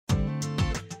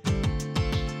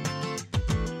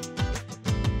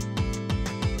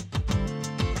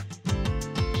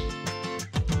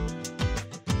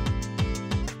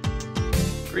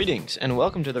Greetings, and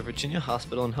welcome to the Virginia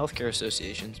Hospital and Healthcare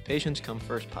Association's Patients Come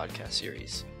First podcast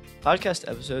series. Podcast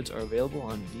episodes are available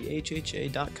on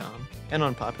vhha.com and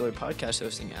on popular podcast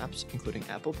hosting apps, including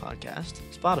Apple Podcast,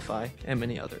 Spotify, and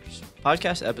many others.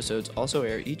 Podcast episodes also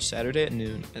air each Saturday at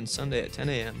noon and Sunday at 10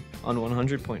 a.m. on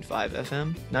 100.5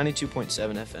 FM,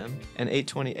 92.7 FM, and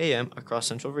 8:20 a.m. across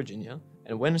Central Virginia,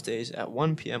 and Wednesdays at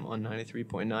 1 p.m. on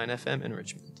 93.9 FM in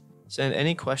Richmond. Send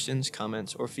any questions,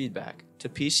 comments, or feedback to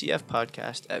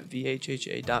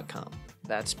pcfpodcast@vhha.com.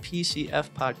 That's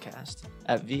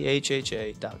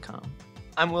pcfpodcast@vhha.com.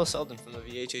 I'm Will Selden from the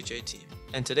VHHA team,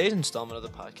 and today's installment of the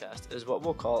podcast is what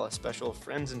we'll call a special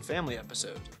Friends and Family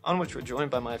episode, on which we're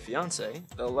joined by my fiancée,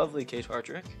 the lovely Kate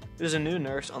Hardrick, who's a new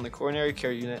nurse on the coronary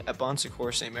care unit at Bon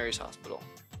Secours St. Mary's Hospital.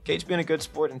 Kate's been a good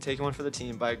sport and taking one for the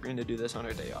team by agreeing to do this on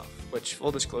her day off, which,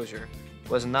 full disclosure,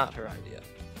 was not her idea.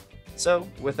 So,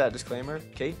 with that disclaimer,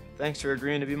 Kate, thanks for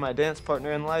agreeing to be my dance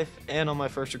partner in life and on my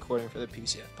first recording for the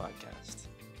PCF podcast.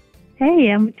 Hey,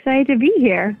 I'm excited to be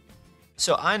here.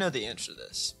 So I know the answer to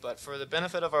this, but for the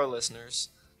benefit of our listeners,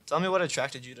 tell me what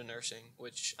attracted you to nursing,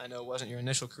 which I know wasn't your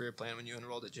initial career plan when you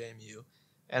enrolled at JMU,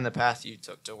 and the path you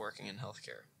took to working in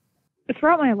healthcare.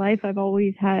 Throughout my life, I've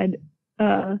always had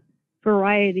a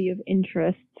variety of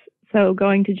interests. So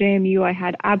going to JMU, I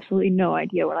had absolutely no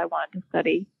idea what I wanted to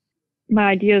study.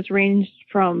 My ideas ranged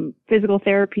from physical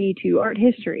therapy to art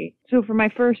history. So for my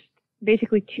first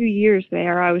basically 2 years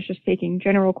there, I was just taking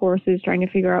general courses, trying to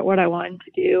figure out what I wanted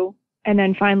to do. And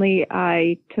then finally,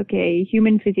 I took a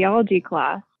human physiology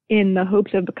class in the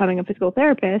hopes of becoming a physical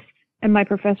therapist. And my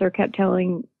professor kept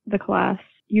telling the class,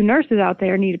 you nurses out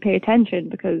there need to pay attention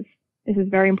because this is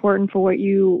very important for what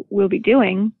you will be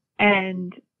doing.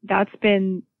 And that's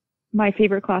been my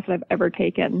favorite class that I've ever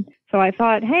taken. So I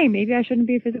thought, hey, maybe I shouldn't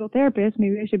be a physical therapist.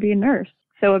 Maybe I should be a nurse.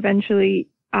 So eventually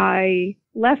I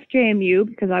left JMU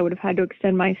because I would have had to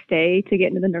extend my stay to get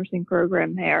into the nursing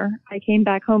program there. I came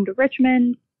back home to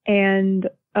Richmond and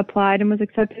applied and was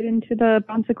accepted into the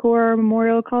Bon Secours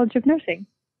Memorial College of Nursing.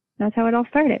 That's how it all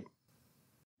started.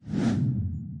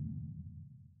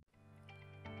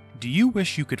 Do you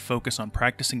wish you could focus on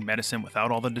practicing medicine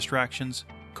without all the distractions?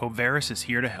 Coveris is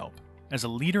here to help. As a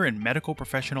leader in medical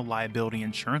professional liability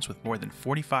insurance with more than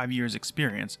 45 years'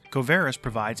 experience, Coveris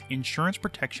provides insurance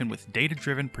protection with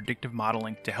data-driven predictive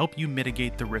modeling to help you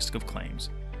mitigate the risk of claims.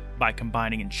 By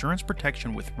combining insurance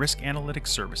protection with risk analytics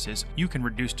services, you can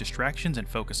reduce distractions and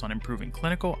focus on improving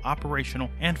clinical, operational,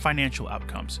 and financial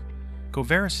outcomes.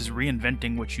 Coveris is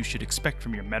reinventing what you should expect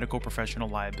from your medical professional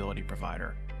liability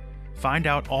provider. Find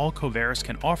out all Coveris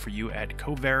can offer you at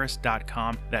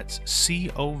coveris.com. That's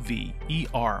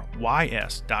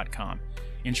Coverys.com.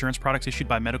 Insurance products issued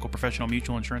by Medical Professional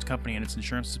Mutual Insurance Company and its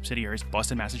insurance subsidiaries,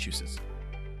 Boston, Massachusetts.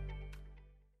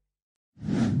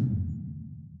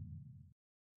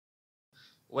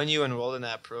 When you enrolled in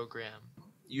that program,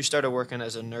 you started working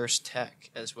as a nurse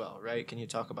tech as well, right? Can you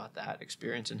talk about that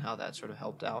experience and how that sort of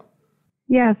helped out?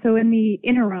 Yeah, so in the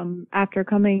interim, after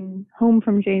coming home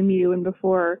from JMU and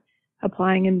before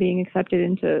applying and being accepted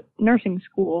into nursing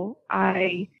school,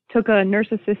 I took a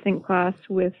nurse assistant class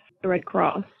with the Red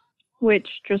Cross, which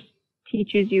just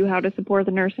teaches you how to support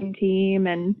the nursing team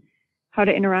and how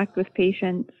to interact with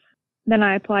patients. Then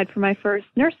I applied for my first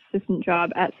nurse assistant job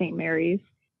at St. Mary's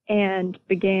and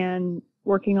began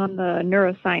working on the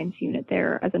neuroscience unit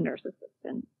there as a nurse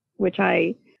assistant, which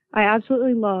I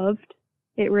absolutely loved.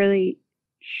 It really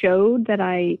showed that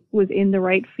I was in the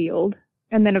right field.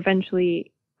 And then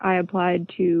eventually I applied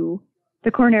to the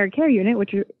coronary care unit,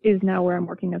 which is now where I'm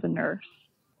working as a nurse.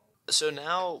 So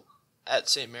now at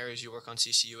St. Mary's, you work on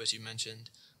CCU, as you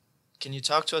mentioned. Can you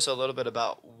talk to us a little bit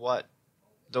about what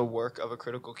the work of a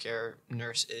critical care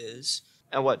nurse is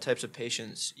and what types of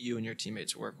patients you and your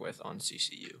teammates work with on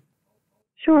CCU?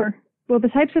 Sure. Well, the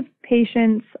types of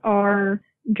patients are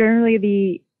generally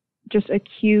the just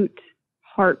acute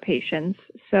heart patients.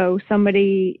 So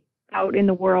somebody out in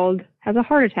the world has a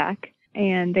heart attack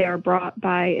and they are brought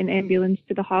by an ambulance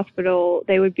to the hospital.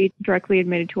 They would be directly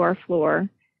admitted to our floor.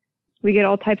 We get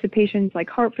all types of patients like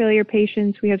heart failure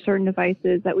patients. We have certain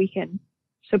devices that we can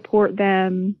support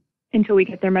them until we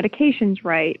get their medications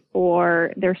right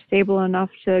or they're stable enough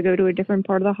to go to a different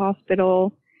part of the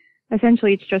hospital.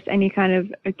 Essentially, it's just any kind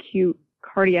of acute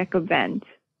cardiac event.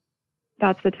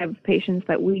 That's the type of patients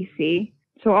that we see.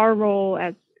 So our role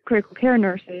as critical care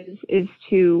nurses is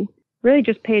to really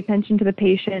just pay attention to the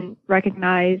patient,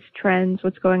 recognize trends,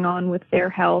 what's going on with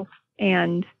their health,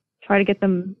 and try to get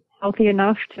them healthy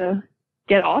enough to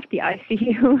get off the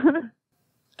ICU.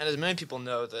 And as many people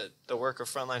know, that the work of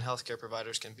frontline healthcare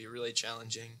providers can be really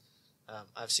challenging.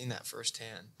 I've seen that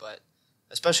firsthand, but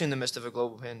especially in the midst of a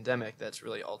global pandemic that's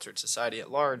really altered society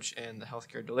at large and the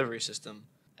healthcare delivery system.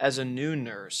 As a new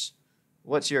nurse,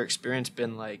 what's your experience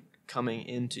been like coming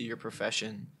into your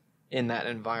profession in that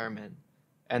environment?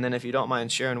 And then if you don't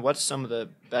mind sharing, what's some of the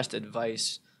best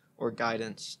advice or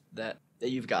guidance that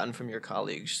you've gotten from your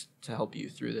colleagues to help you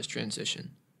through this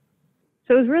transition?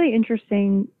 So it was really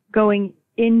interesting going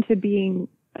into being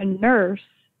a nurse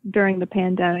during the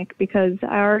pandemic because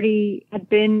I already had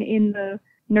been in the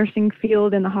nursing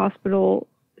field in the hospital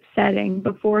setting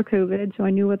before COVID, so I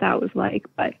knew what that was like,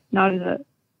 but not as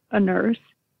a nurse.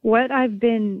 What I've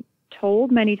been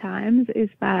told many times is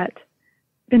that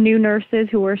the new nurses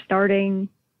who are starting,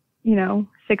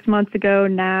 6 months ago,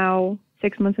 now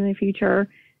 6 months in the future,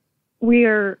 we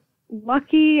are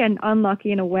lucky and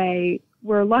unlucky in a way.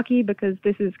 We're lucky because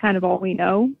this is kind of all we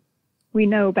know. We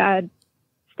know bad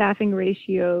staffing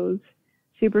ratios,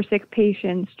 super sick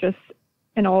patients, just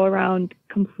an all-around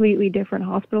completely different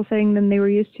hospital setting than they were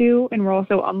used to. And we're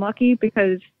also unlucky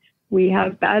because we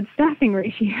have bad staffing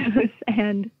ratios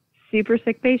and super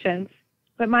sick patients.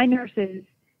 But my nurses,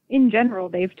 in general,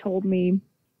 they've told me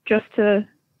just to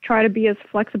try to be as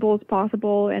flexible as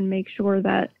possible and make sure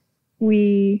that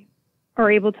we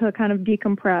are able to kind of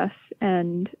decompress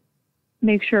and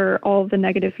make sure all of the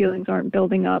negative feelings aren't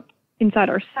building up inside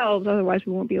ourselves. Otherwise,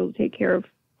 we won't be able to take care of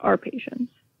our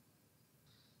patients.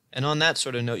 And on that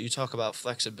sort of note, you talk about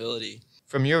flexibility.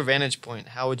 From your vantage point,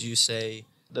 how would you say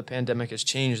the pandemic has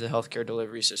changed the healthcare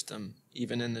delivery system,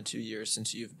 even in the 2 years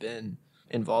since you've been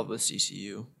involved with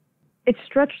CCU? It's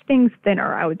stretched things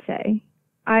thinner, I would say.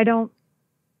 I don't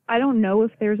know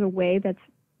if there's a way that's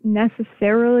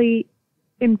necessarily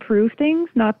improved things,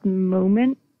 not at the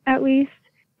moment at least,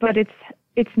 but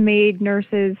it's made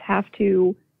nurses have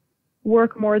to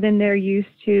work more than they're used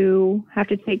to, have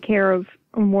to take care of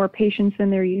more patients than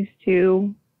they're used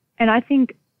to. And I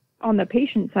think on the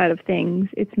patient side of things,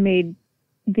 it's made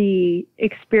the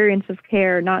experience of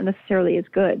care not necessarily as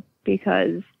good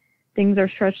because things are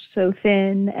stretched so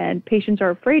thin and patients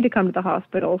are afraid to come to the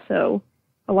hospital. So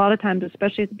a lot of times,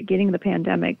 especially at the beginning of the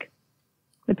pandemic,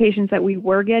 the patients that we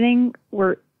were getting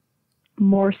were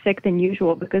more sick than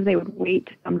usual because they would wait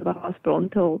to come to the hospital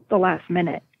until the last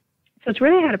minute. So it's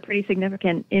really had a pretty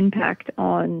significant impact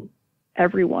on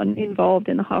everyone involved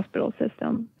in the hospital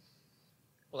system.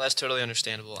 Well, that's totally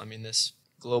understandable. I mean, this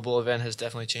global event has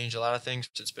definitely changed a lot of things.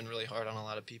 It's been really hard on a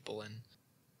lot of people, and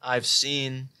I've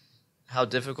seen how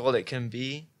difficult it can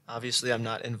be. Obviously, I'm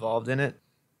not involved in it,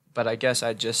 but I guess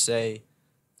I'd just say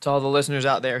to all the listeners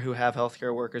out there who have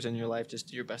healthcare workers in your life, just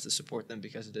do your best to support them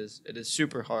because it is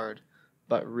super hard,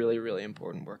 but really, really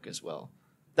important work as well.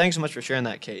 Thanks so much for sharing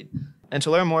that, Kate. And to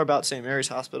learn more about St. Mary's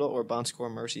Hospital or Bon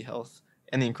Secours Mercy Health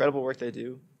and the incredible work they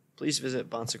do, please visit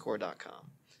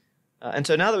bonsecours.com. And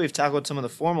so now that we've tackled some of the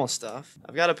formal stuff,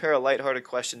 I've got a pair of lighthearted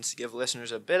questions to give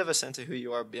listeners a bit of a sense of who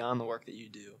you are beyond the work that you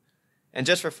do. And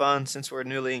just for fun, since we're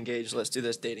newly engaged, let's do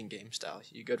this dating game style.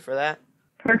 You good for that?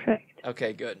 Perfect.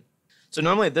 Okay, good. So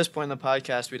normally at this point in the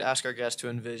podcast, we'd ask our guests to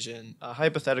envision a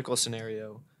hypothetical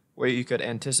scenario where you could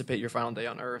anticipate your final day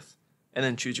on Earth and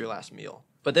then choose your last meal.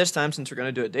 But this time, since we're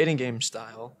going to do a dating game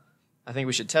style, I think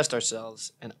we should test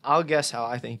ourselves, and I'll guess how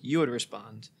I think you would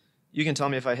respond. You can tell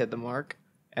me if I hit the mark,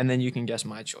 and then you can guess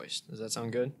my choice. Does that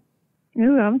sound good?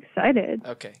 Ooh, I'm excited.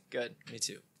 Okay, good. Me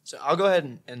too. So I'll go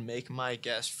ahead and make my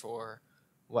guess for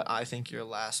what I think your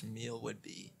last meal would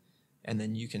be, and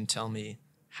then you can tell me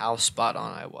how spot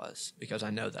on I was, because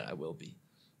I know that I will be.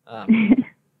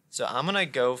 So I'm going to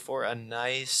go for a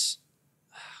nice,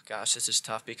 gosh, this is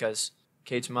tough because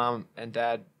Kate's mom and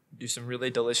dad do some really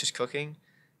delicious cooking,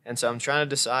 and so I'm trying to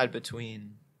decide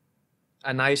between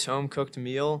a nice home-cooked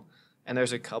meal, and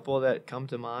there's a couple that come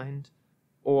to mind,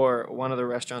 or one of the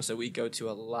restaurants that we go to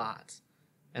a lot.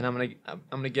 And I'm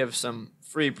gonna give some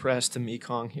free press to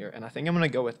Mekong here, and I think I'm gonna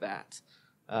go with that.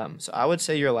 So I would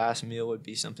say your last meal would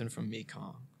be something from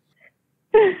Mekong.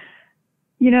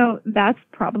 That's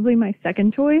probably my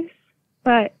second choice,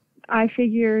 but I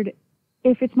figured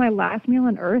if it's my last meal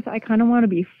on Earth, I kind of want to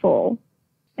be full.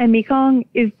 And Mekong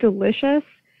is delicious,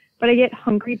 but I get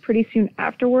hungry pretty soon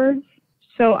afterwards.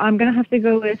 So I'm going to have to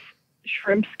go with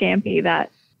shrimp scampi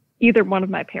that either one of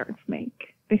my parents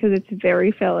make because it's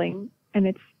very filling and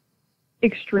it's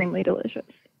extremely delicious.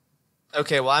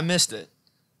 Okay, well, I missed it.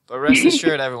 But rest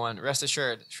assured, everyone, rest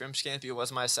assured, shrimp scampi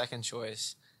was my second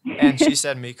choice. And she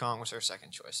said Mekong was her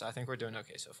second choice. So I think we're doing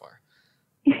okay so far.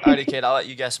 Alrighty, Kate, I'll let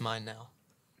you guess mine now.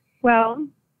 Well,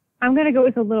 I'm going to go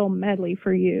with a little medley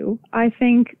for you. I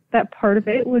think that part of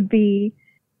it would be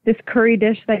this curry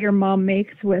dish that your mom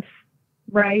makes with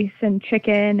rice and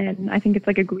chicken, and I think it's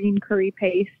like a green curry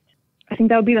paste. I think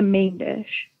that would be the main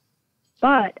dish.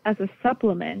 But as a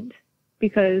supplement,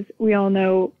 because we all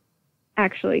know,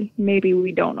 actually, maybe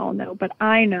we don't all know, but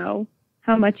I know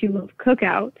how much you love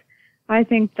Cookout. I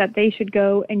think that they should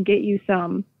go and get you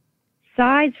some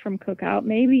sides from Cookout,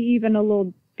 maybe even a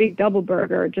little big double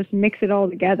burger, just mix it all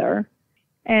together.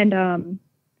 And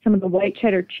some of the white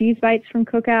cheddar cheese bites from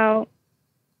Cookout,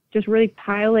 just really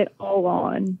pile it all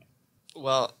on.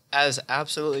 Well, as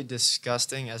absolutely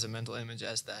disgusting as a mental image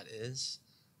as that is,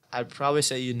 I'd probably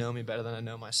say you know me better than I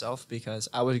know myself, because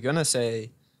I was going to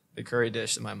say the curry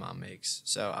dish that my mom makes.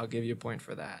 So I'll give you a point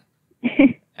for that.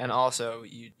 And also,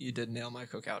 you did nail my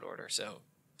Cookout order, so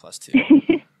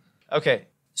 +2. Okay,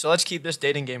 so let's keep this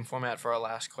dating game format for our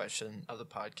last question of the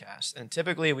podcast. And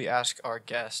typically we ask our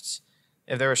guests,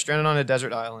 if they were stranded on a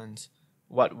desert island,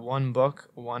 what one book,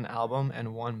 one album,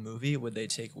 and one movie would they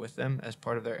take with them as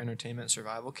part of their entertainment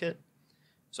survival kit?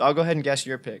 So I'll go ahead and guess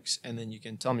your picks, and then you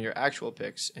can tell me your actual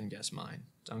picks and guess mine.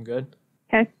 Sound good?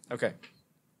 Okay.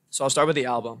 So I'll start with the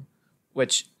album,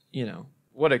 which,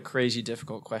 what a crazy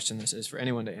difficult question this is for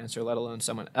anyone to answer, let alone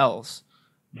someone else.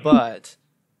 But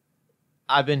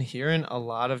I've been hearing a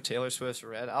lot of Taylor Swift's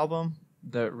Red album,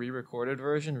 the re-recorded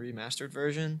version, remastered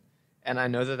version, and I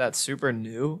know that that's super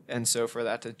new, and so for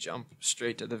that to jump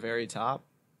straight to the very top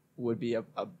would be a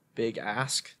big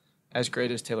ask, as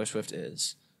great as Taylor Swift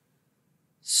is.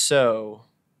 So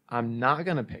I'm not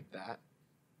going to pick that,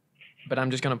 but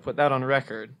I'm just going to put that on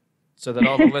record so that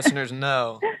all the listeners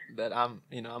know that I'm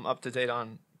up to date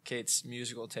on Kate's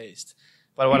musical taste.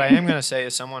 But what I am going to say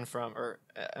is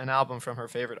an album from her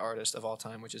favorite artist of all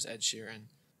time, which is Ed Sheeran.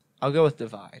 I'll go with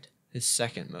Divide, his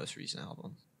second most recent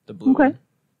album, the blue one.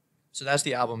 So that's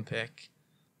the album pick.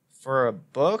 For a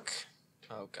book,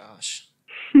 oh gosh.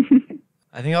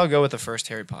 I think I'll go with the first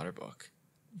Harry Potter book.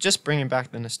 Just bringing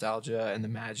back the nostalgia and the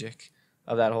magic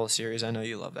of that whole series. I know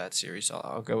you love that series, so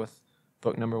I'll go with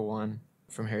book number 1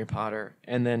 from Harry Potter.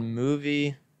 And then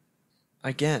movie,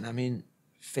 again,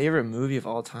 favorite movie of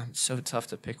all time. It's so tough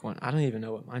to pick one. I don't even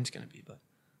know what mine's going to be, but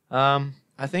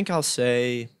I think I'll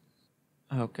say,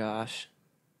 oh gosh,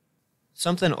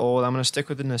 something old. I'm going to stick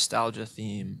with the nostalgia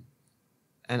theme,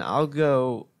 and I'll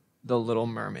go The Little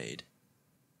Mermaid.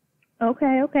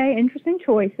 Okay. Interesting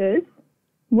choices.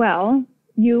 Well,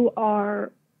 you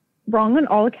are wrong on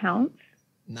all accounts.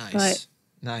 Nice.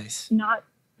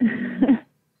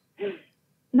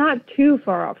 Not too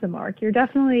far off the mark. You're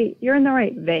in the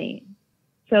right vein.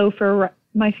 So for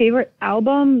my favorite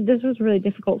album, this was really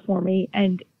difficult for me,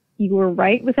 and you were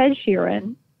right with Ed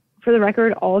Sheeran. For the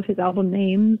record, all of his album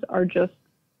names are just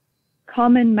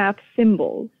common math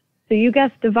symbols. So you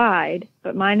guessed Divide,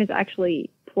 but mine is actually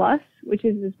Plus, which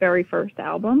is his very first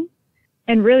album.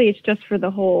 And really, it's just for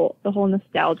the whole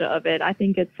nostalgia of it. I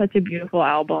think it's such a beautiful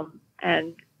album,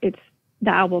 and it's the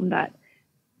album that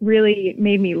really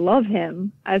made me love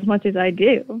him as much as I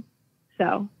do.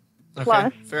 So, okay,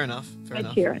 Plus, fair enough. Ed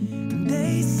Sheeran.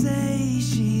 They say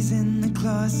she's in the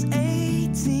class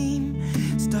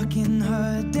 18, stuck in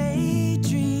her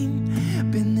daydream.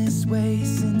 Been this way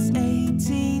since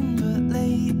 18, but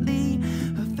lately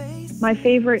her face. My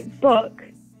favorite book.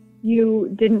 You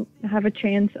didn't have a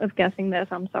chance of guessing this.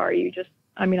 I'm sorry.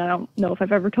 I don't know if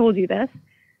I've ever told you this,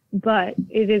 but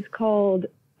it is called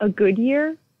A Good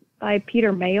Year by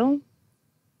Peter Mayle.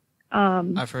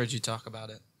 I've heard you talk about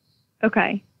it.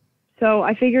 Okay. So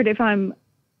I figured if I'm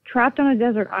trapped on a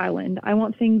desert island, I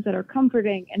want things that are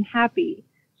comforting and happy.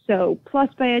 So Plus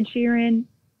by Ed Sheeran,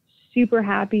 super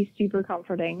happy, super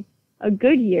comforting. A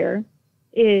Good Year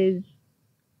is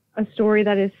a story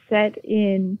that is set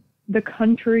in the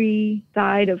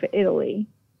countryside of Italy.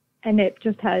 And it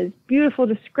just has beautiful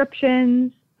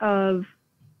descriptions of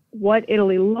what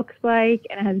Italy looks like,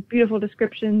 and it has beautiful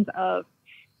descriptions of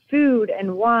food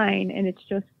and wine, and it's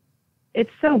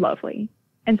so lovely.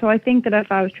 And so I think that if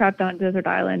I was trapped on a desert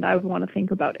island, I would want to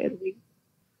think about Italy.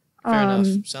 Fair enough.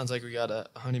 Sounds like we got a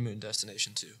honeymoon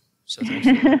destination too. So thanks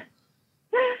for that.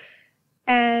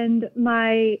 And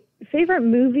my favorite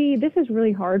movie, this is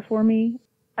really hard for me.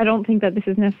 I don't think that this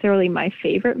is necessarily my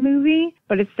favorite movie,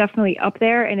 but it's definitely up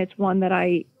there, and it's one that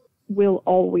I will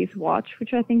always watch,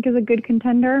 which I think is a good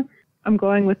contender. I'm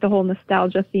going with the whole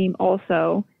nostalgia theme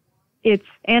also. It's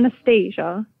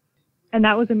Anastasia, and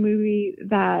that was a movie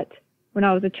that when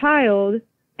I was a child,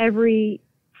 every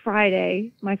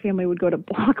Friday, my family would go to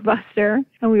Blockbuster,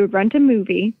 and we would rent a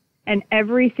movie, and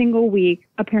every single week,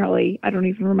 apparently, I don't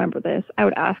even remember this, I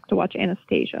would ask to watch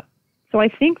Anastasia. So I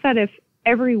think that if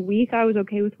every week I was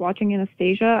okay with watching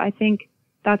Anastasia, I think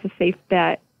that's a safe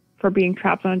bet for being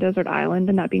trapped on a desert island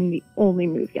and that being the only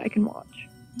movie I can watch.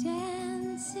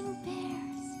 Dancing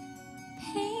bears,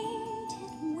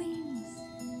 painted wings,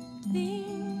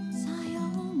 things I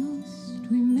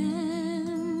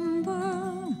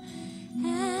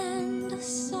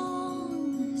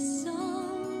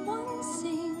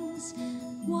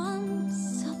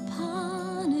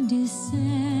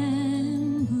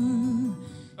December.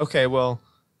 Okay, well,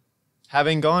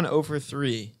 having gone over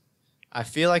 3, I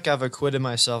feel like I've acquitted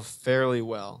myself fairly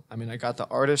well. I mean, I got the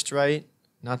artist right,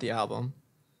 not the album.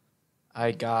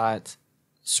 I got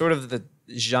sort of the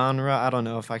genre. I don't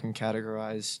know if I can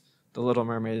categorize The Little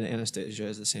Mermaid and Anastasia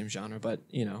as the same genre, but,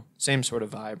 same sort of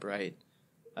vibe, right?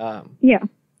 Yeah.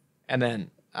 And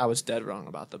then I was dead wrong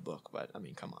about the book, but, I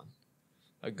mean, come on.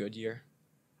 A good year?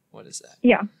 What is that?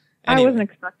 Yeah. Anyway. I wasn't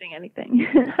expecting anything.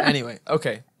 Anyway,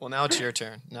 okay. Well, now it's your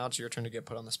turn. Now it's your turn to get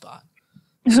put on the spot.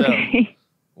 So, Okay.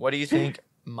 what do you think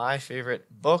my favorite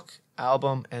book,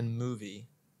 album, and movie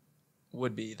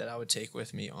would be that I would take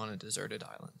with me on a deserted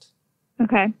island?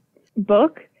 Okay.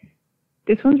 Book.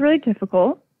 This one's really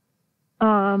difficult.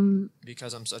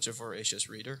 Because I'm such a voracious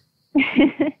reader.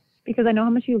 Because I know how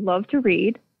much you love to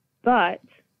read, but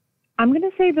I'm going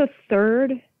to say the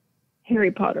third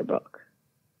Harry Potter book.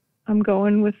 I'm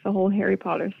going with the whole Harry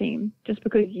Potter theme just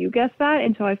because you guessed that,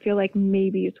 and so I feel like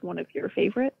maybe it's one of your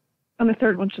favorites. And the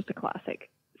third one's just a classic.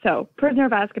 So, Prisoner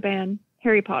of Azkaban,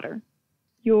 Harry Potter.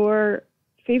 Your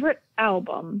favorite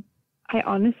album, I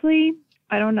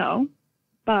don't know,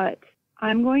 but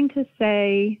I'm going to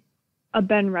say a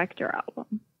Ben Rector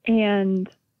album. And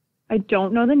I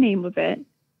don't know the name of it,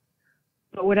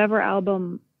 but whatever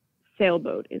album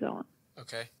Sailboat is on.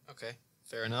 Okay.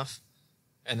 Fair enough.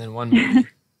 And then one movie.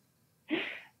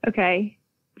 Okay.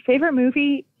 Favorite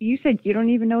movie? You said you don't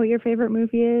even know what your favorite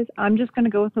movie is. I'm just going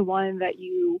to go with the one that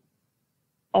you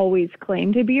always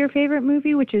claim to be your favorite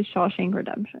movie, which is Shawshank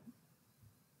Redemption.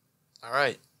 All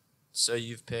right. So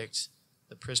you've picked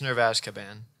The Prisoner of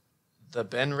Azkaban, the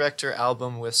Ben Rector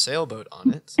album with Sailboat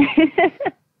on it.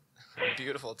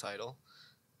 Beautiful title.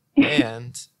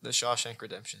 And The Shawshank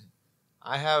Redemption.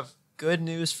 I have good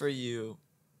news for you,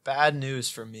 bad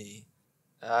news for me.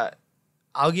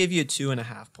 I'll give you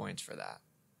 2.5 points for that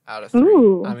out of 3.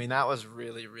 Ooh. I mean, that was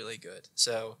really, really good.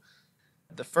 So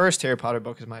the first Harry Potter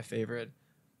book is my favorite.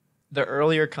 The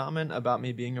earlier comment about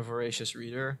me being a voracious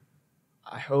reader,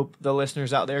 I hope the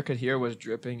listeners out there could hear was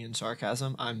dripping in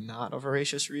sarcasm. I'm not a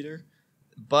voracious reader,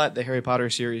 but the Harry Potter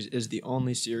series is the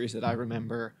only series that I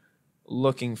remember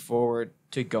looking forward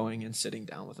to going and sitting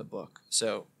down with a book.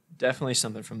 So definitely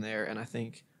something from there, and I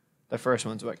think the first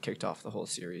one's what kicked off the whole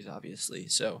series, obviously.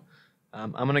 So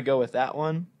I'm going to go with that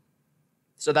one.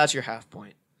 So that's your half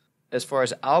point. As far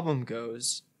as album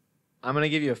goes, I'm going to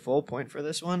give you a full point for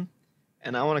this one,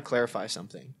 and I want to clarify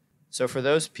something. So for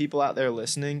those people out there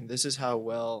listening, this is how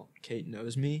well Kate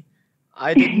knows me.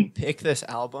 I didn't pick this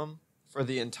album for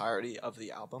the entirety of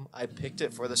the album. I picked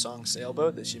it for the song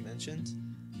Sailboat that she mentioned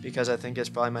because I think it's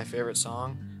probably my favorite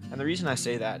song. And the reason I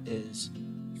say that is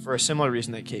for a similar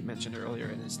reason that Kate mentioned earlier,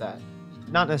 and it's that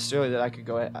not necessarily that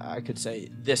I could say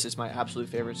this is my absolute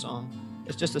favorite song.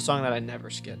 It's just a song that I never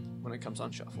skip when it comes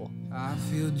on shuffle. I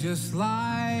feel just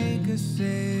like a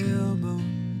sailboat.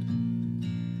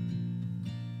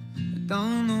 I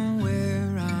don't know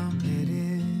where I'm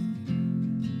headed,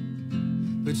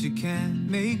 but you can't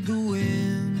make the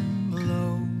wind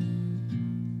blow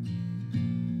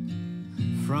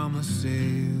from a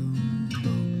sailboat.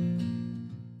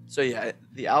 So yeah,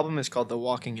 the album is called The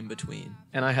Walking in Between,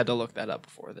 and I had to look that up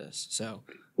before this. So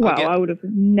Wow, I would have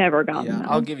never gotten that.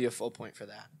 I'll give you a full point for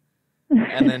that.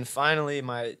 And then finally,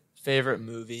 my favorite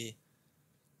movie.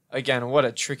 Again, what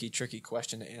a tricky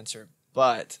question to answer,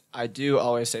 but I do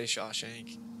always say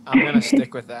Shawshank. I'm going to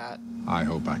stick with that. I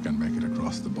hope I can make it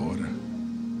across the border.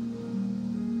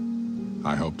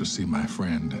 I hope to see my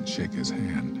friend and shake his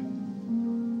hand.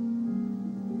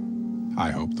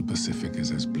 I hope the Pacific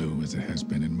is as blue as it has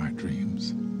been in my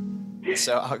dreams.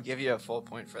 So I'll give you a full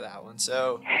point for that one.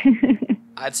 So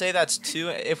I'd say that's 2.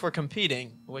 If we're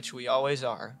competing, which we always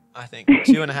are, I think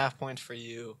 2.5 points for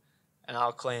you, and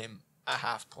I'll claim a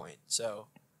half point. So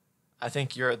I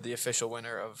think you're the official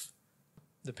winner of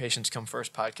the Patients Come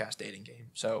First podcast dating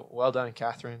game. So well done,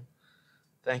 Catherine.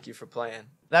 Thank you for playing.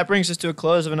 That brings us to a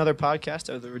close of another podcast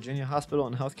of the Virginia Hospital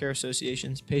and Healthcare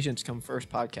Association's Patients Come First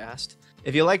podcast.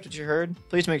 If you liked what you heard,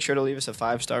 please make sure to leave us a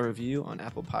 5-star review on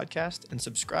Apple Podcast and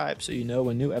subscribe so you know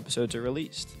when new episodes are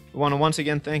released. We want to once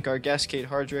again thank our guest, Kate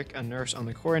Hardrick, a nurse on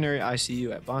the coronary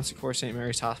ICU at Bon Secours St.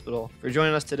 Mary's Hospital, for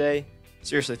joining us today.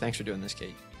 Seriously, thanks for doing this,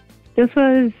 Kate. This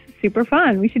was super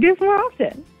fun. We should do this more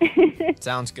often.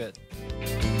 Sounds good.